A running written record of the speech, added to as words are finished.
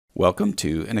Welcome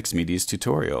to an Xmedia's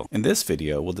tutorial. In this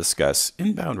video, we'll discuss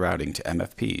inbound routing to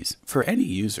MFPs. For any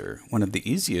user, one of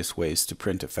the easiest ways to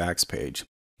print a fax page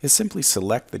is simply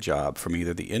select the job from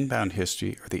either the inbound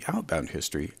history or the outbound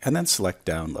history and then select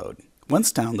download.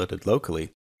 Once downloaded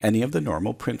locally, any of the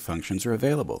normal print functions are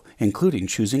available, including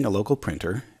choosing a local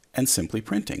printer and simply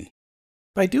printing.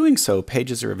 By doing so,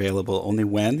 pages are available only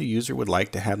when the user would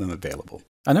like to have them available.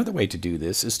 Another way to do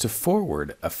this is to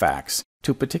forward a fax to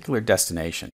a particular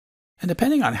destination. And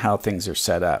depending on how things are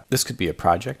set up, this could be a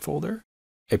project folder,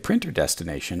 a printer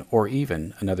destination, or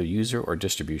even another user or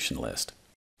distribution list.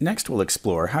 Next, we'll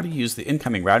explore how to use the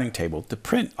incoming routing table to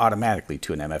print automatically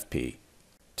to an MFP.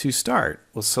 To start,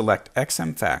 we'll select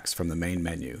XM Fax from the main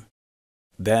menu,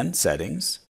 then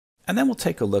Settings, and then we'll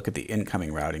take a look at the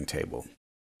incoming routing table.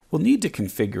 We'll need to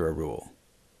configure a rule.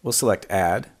 We'll select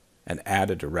Add and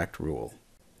add a direct rule.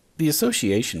 The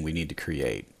association we need to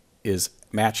create is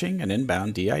matching an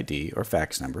inbound DID or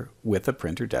fax number with a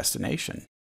printer destination.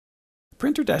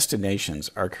 Printer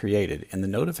destinations are created in the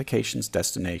Notifications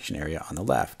Destination area on the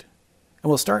left, and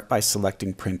we'll start by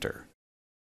selecting Printer.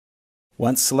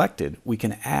 Once selected, we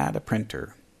can add a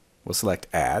printer. We'll select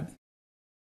Add,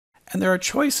 and there are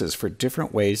choices for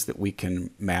different ways that we can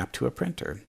map to a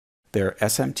printer. There are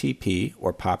SMTP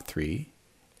or POP3,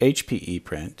 HPE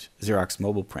Print, Xerox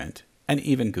Mobile Print, and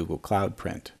even Google Cloud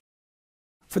Print.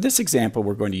 For this example,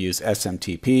 we're going to use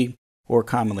SMTP, or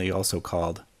commonly also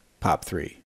called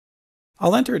POP3.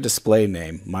 I'll enter a display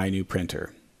name, My New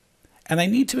Printer, and I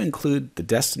need to include the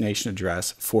destination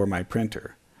address for my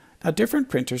printer. Now, different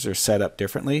printers are set up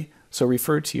differently, so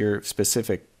refer to your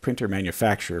specific printer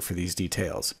manufacturer for these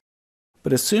details.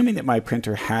 But assuming that my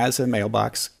printer has a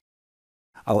mailbox,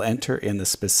 I'll enter in the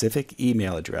specific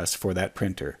email address for that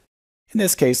printer. In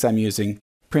this case, I'm using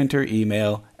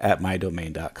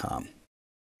printeremail@mydomain.com.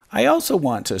 I also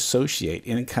want to associate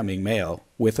incoming mail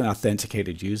with an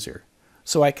authenticated user,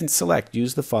 so I can select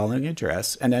Use the following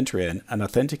address and enter in an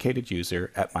authenticated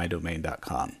user at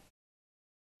mydomain.com.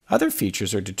 Other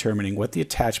features are determining what the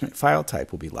attachment file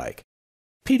type will be like.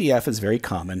 PDF is very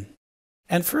common,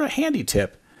 and for a handy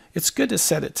tip, it's good to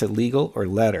set it to legal or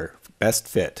letter, best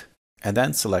fit, and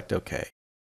then select OK.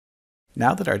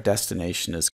 Now that our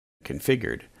destination is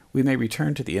configured, we may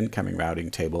return to the incoming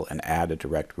routing table and add a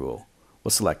direct rule. We'll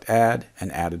select Add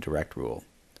and add a direct rule.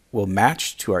 We'll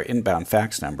match to our inbound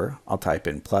fax number. I'll type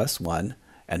in +1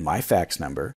 and my fax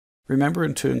number.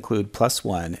 Remember to include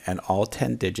 +1 and all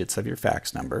 10 digits of your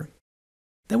fax number.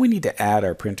 Then we need to add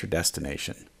our printer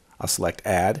destination. I'll select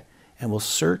Add and we'll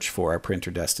search for our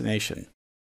printer destination.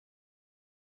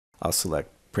 I'll select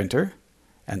Printer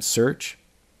and Search,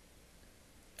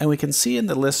 and we can see in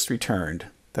the list returned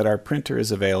that our printer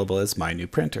is available as My New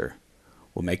Printer.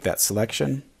 We'll make that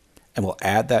selection and we'll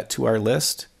add that to our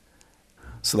list,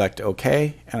 select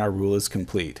OK, and our rule is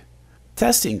complete.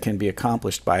 Testing can be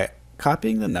accomplished by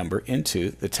copying the number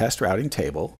into the test routing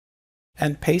table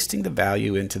and pasting the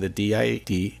value into the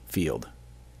DID field.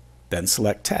 Then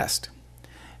select Test.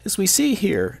 As we see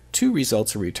here, 2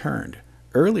 results are returned.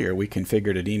 Earlier we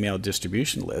configured an email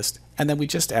distribution list, and then we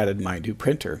just added My New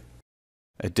Printer.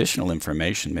 Additional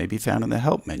information may be found in the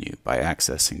Help menu by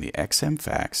accessing the XM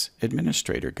Fax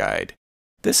Administrator Guide.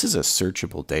 This is a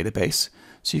searchable database,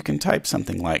 so you can type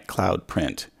something like Cloud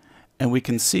Print, and we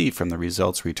can see from the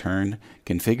results returned,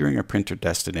 configuring a printer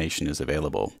destination is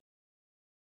available.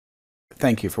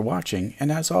 Thank you for watching,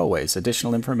 and as always,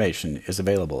 additional information is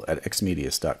available at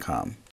xmedias.com.